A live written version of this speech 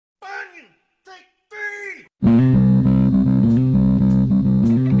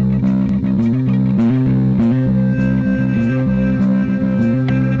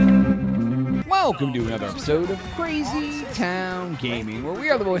episode of Crazy Town Gaming, where we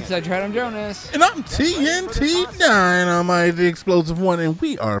are the boys inside chat. I'm Jonas. And I'm TNT Dynamite, the explosive one, and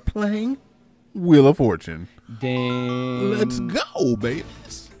we are playing Wheel of Fortune. Dang. Let's go,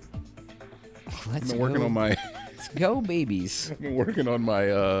 babies. I've been working on my... Let's go, babies. I've been working on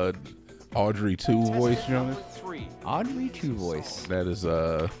my Audrey 2 voice, Jonas. Audrey 2 voice. That is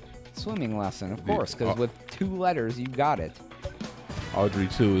Swimming lesson, of course, because with 2 letters, you got it. Audrey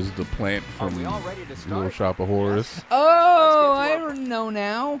 2 is the plant from Little Shop of Horrors. Oh, I don't know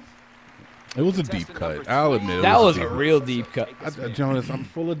now. It was a deep cut. I'll admit it. That was a real deep cut. Jonas, I'm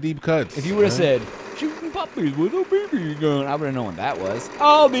full of deep cuts. If you would have said, shooting puppies with a BB gun, I would have known what that was.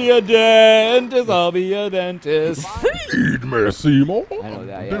 I'll be a dentist, I'll be a dentist. Feed me, Seymour. I know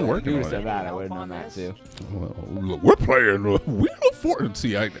that, Been working if you would have on said that, I would have known that too. Well, look, we're playing Wheel of Fortune.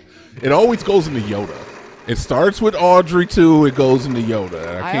 See, it always goes into Yoda. It starts with Audrey 2, it goes into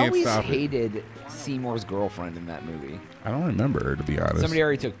Yoda. I can't stop it. I always hated Seymour's girlfriend in that movie. I don't remember her, to be honest. Somebody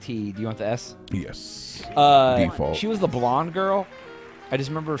already took T. Do you want the S? Yes. Default. She was the blonde girl. I just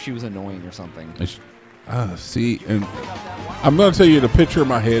remember she was annoying or something. See, and I'm going to tell you, the picture in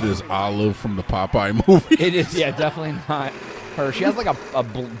my head is Olive from the Popeye movie. It is, yeah, definitely not her. She has like a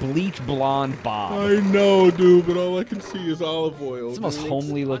bleach blonde bob. I know, dude, but all I can see is olive oil. It's the most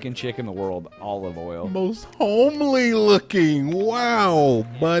homely looking chick in the world, olive oil. Most homely looking. Wow,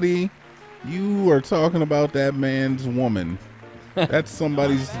 buddy. You are talking about that man's woman. That's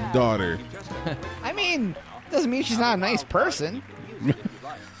somebody's daughter. I mean, doesn't mean she's not a nice person.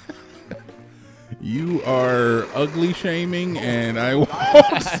 You are ugly shaming, and I won't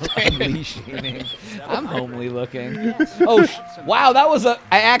stand. Ugly shaming. I'm homely looking. Oh, wow, that was I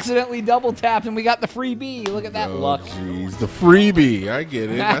accidentally double tapped, and we got the freebie. Look at that luck. Jeez, the freebie. I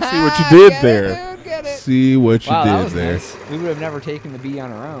get it. I see what you did there. Get it. See what you Wow, did there. Nice. We would have never taken the B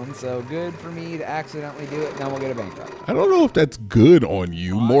on our own, so good for me to accidentally do it. Now we'll get a bankrupt. I don't know if that's good on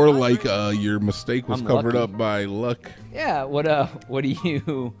you. More like your mistake was covered up by luck. Yeah. What do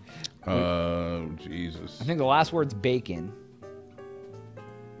you? Jesus. I think the last word's bacon.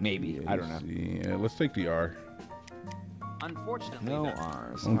 Maybe. I don't know. Yeah, let's take the R. Unfortunately, no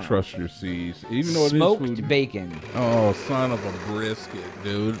R's. Don't trust your C's, even though it smoked is food. Bacon. Oh, son of a brisket,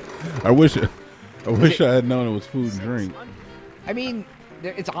 dude! I wish I had known it was food and drink. I mean,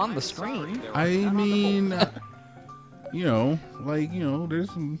 it's on the screen. I mean,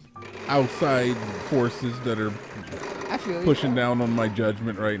 there's some outside forces that are pushing down on my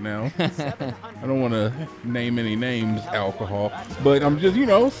judgment right now. I don't want to name any names, alcohol, but I'm just,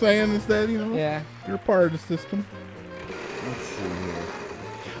 saying is that, you're part of the system. Let's see here.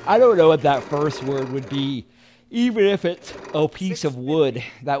 I don't know what that first word would be. Even if it's a piece of wood,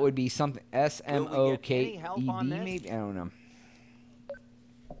 that would be something S-M-O-K-E-D maybe? I don't know.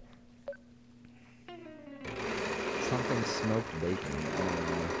 Something smoked bacon. I don't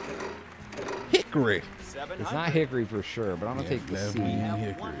know. Hickory. It's not hickory for sure, but I'm going to take the C.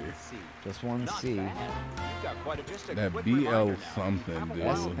 Hickory. Just one C. That BL something, dude.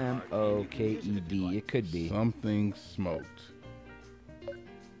 S-M-O-K-E-D. It could be. Something smoked.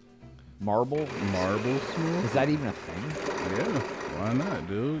 Marble? Marble smoke? Is that even a thing? Yeah. Why not,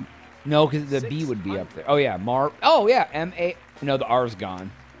 dude? No, because the B would be up there. Oh, yeah. Oh, yeah. M-A. No, the R's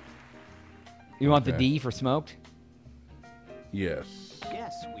gone. You want the D for smoked? Yes.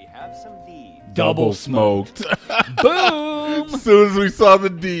 Yes, we have some D. Double smoked. Boom! As soon as we saw the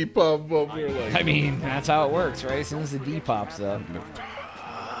D pop up, we were like... I mean, that's how it works, right? As soon as the D pops up.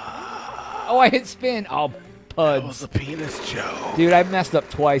 Oh, I hit spin. Oh, puds. That was a penis joke. Dude, I messed up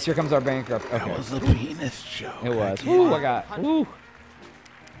twice. Here comes our bankrupt. Okay. That was a penis joke. It was. Woo, I got... Woo.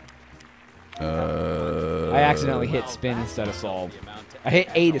 I accidentally hit spin instead of solve. I hit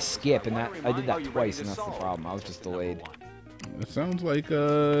A to skip, and I did that twice, and that's the problem. I was just delayed. It sounds like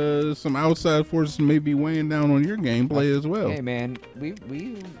some outside forces may be weighing down on your gameplay as well. Hey man, this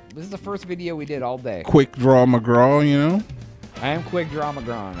is the first video we did all day. Quick draw McGraw, I am quick draw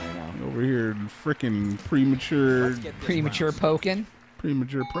McGraw right now. Over here, freaking premature poking,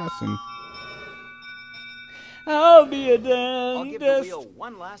 premature pressing. I'll be a dentist. I'll give the wheel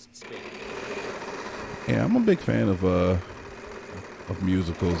one last spin. Yeah, I'm a big fan of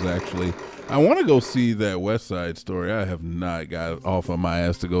musicals. Actually, I want to go see that West Side Story. I have not got off of my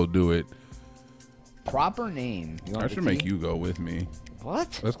ass to go do it. Proper name. I should make you go with me.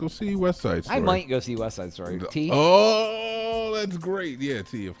 What? Let's go see West Side Story. I might go see West Side Story. T? Oh, that's great. Yeah,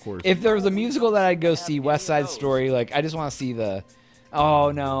 T, of course. If there was a musical that I'd go see, West Side Story, like, I just want to see the...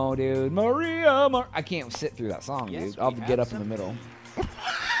 Oh, no, dude. Maria. I can't sit through that song, dude. I'll have to get up in the middle.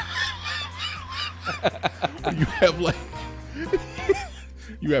 You have, like...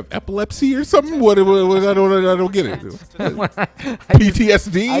 You have epilepsy or something? What I don't get it.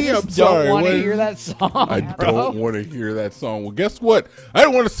 PTSD? I just I'm sorry. don't want to hear that song, I bro. don't want to hear that song. Well, guess what? I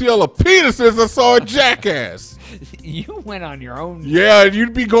don't want to see all the penises I saw in Jackass. You went on your own. Yeah,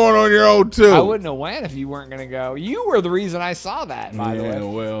 you'd be going on your own too. I wouldn't have went if you weren't going to go. You were the reason I saw that, by the way. Yeah,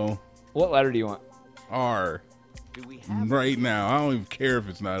 well. What letter do you want? R. Do we have Right now. I don't even care if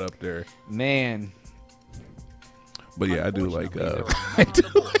it's not up there. Man. But yeah, I do like I do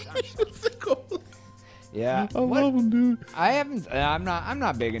like musicals. Yeah. I love them, dude. I haven't. I'm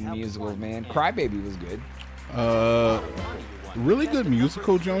not big into musicals, man. Crybaby was good. Really good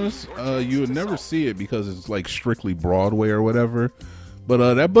musical, Jonas. You would never see it because it's like strictly Broadway or whatever.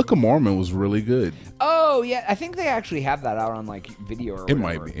 But that Book of Mormon was really good. Oh yeah, I think they actually have that out on like video or It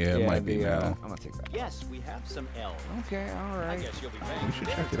whatever. might be. Yeah, it might be now. I'm gonna take that. Yes, we have some L. Okay, all I right. guess you'll be paying. You should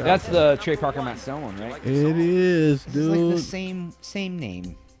check it out. That's the Trey Parker Matt Stone one, right? It is, It's dude. like the same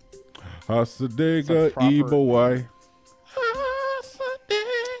name. Hasadega proper- Eboy.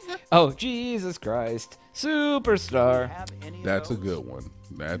 Oh Jesus Christ, Superstar. That's a good one.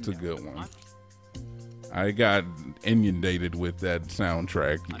 That's a good one. I got inundated with that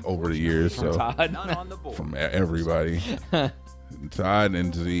soundtrack over the years, so Todd. None on the board. from everybody, Todd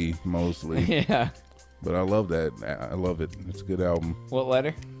and Z mostly. Yeah. But I love that. I love it. It's a good album. What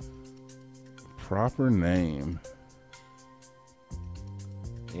letter? Proper name.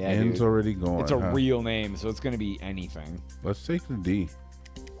 Yeah, N's dude. already going. It's a huh? real name, so it's gonna be anything. Let's take the D.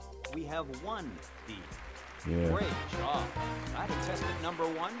 We have one D. Yeah. Great job. I contestant number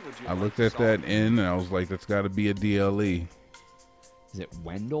one. Would you I like looked to at solve that N and I was like, that's got to be a DLE. Is it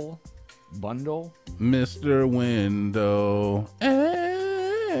Wendell? Bundle? Mr. Window. I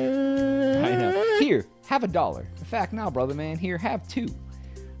know. Here, have $1. In fact, now, brother man, here, have 2.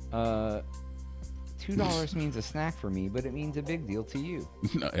 $2 means a snack for me, but it means a big deal to you.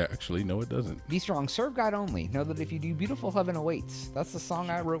 No, actually, no, it doesn't. Be strong, serve God only. Know that if you do, beautiful heaven awaits. That's the song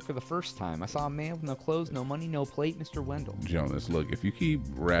I wrote for the first time. I saw a man with no clothes, no money, no plate, Mr. Wendell. Jonas, look, if you keep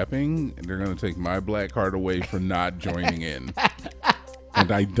rapping, they're going to take my black card away for not joining in.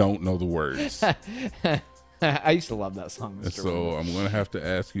 And I don't know the words. I used to love that song, Mr. So Wendell. I'm going to have to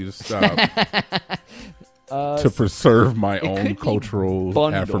ask you to stop to preserve my could own be cultural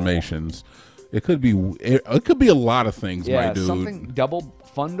bundle. affirmations. It could be a lot of things, Yeah, my dude. something double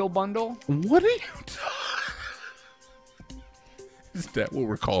fundle bundle. What are you Is that what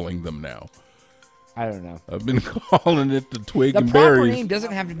we're calling them now? I don't know. I've been calling it the twig The and proper berries. name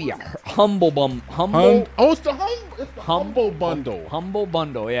doesn't have to be a humble humble It's the humble bundle. humble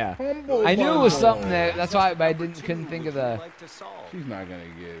bundle. Yeah, Humble I knew it was bundle. something that's why I couldn't think of the. like to solve? She's not gonna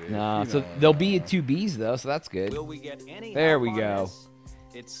get it. No, She so don't there'll know. be 2 B's though, so that's good. Will we get any There help we on go. this?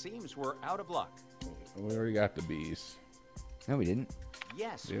 It seems we're out of luck. We already got the bees. No, we didn't.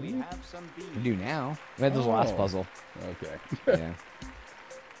 Yes, Did we we? have some We B's. do now. We had this last Oh. puzzle. Okay. Yeah,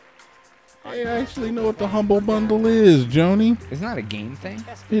 I actually know what the humble bundle is, Joni. isn't that a game thing?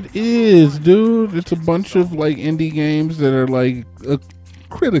 It is, dude. It's a bunch of like indie games that are like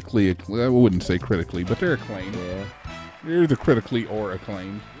critically. I wouldn't say critically, but they're acclaimed. Yeah. They're either critically or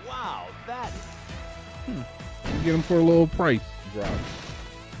acclaimed. Wow, that You get them for a little price drop.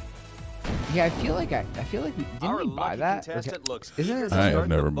 Yeah, I feel like we our didn't we buy lucky that? Or contestant looks isn't eager it? to I have start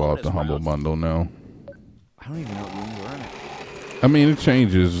never bought the bonus humble round. bundle. No. I don't even know what rooms we're in it. I mean, it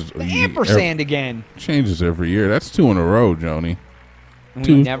changes. The ampersand again. Changes every year. That's 2 in a row, Joni. And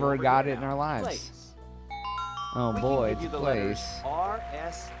Two. we never got it in our lives. Place. Oh We boy, can it's give a you the letters place. R,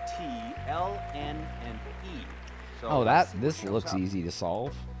 S, T, L, N, and E. So Oh, let's see what this shows looks up. easy to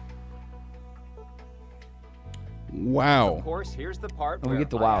solve. Of Wow. course, here's the part And we where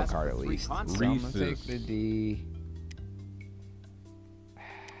get the I wild ask card for at 3 least. So I'm consonants. gonna take the D.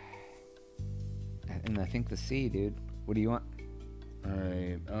 And I think the C, dude. What do you want? All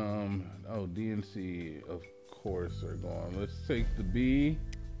right. Oh, D and C, of course, are gone. Let's take the B.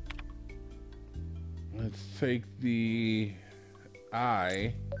 Let's take the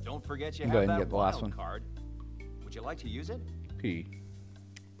I. Don't forget you Go have ahead and that get the last wild one. card. Would you like to use it? P.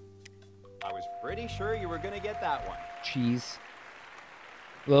 I was pretty sure you were going to get that one. Cheese.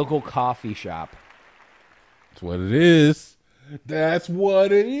 Local coffee shop. That's what it is. That's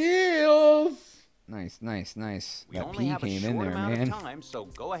what it is. Nice, nice, nice. We That only P have a came short in there, amount man. of time, so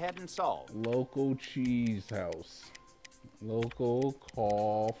go ahead and solve. Local cheese house. Local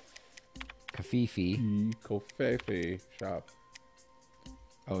Kafifi. coffee shop.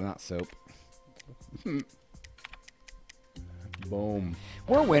 Oh, not soap. Boom.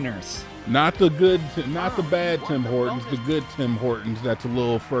 We're winners. Not the good, not the bad Tim Hortons, the good Tim Hortons that's a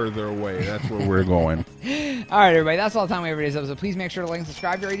little further away. That's where we're going. All right, everybody. That's all the time we have for today's episode. Please make sure to like and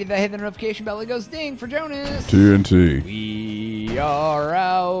subscribe. If you're ready to hit the notification bell. It goes ding for Jonas. TNT. We are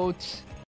out.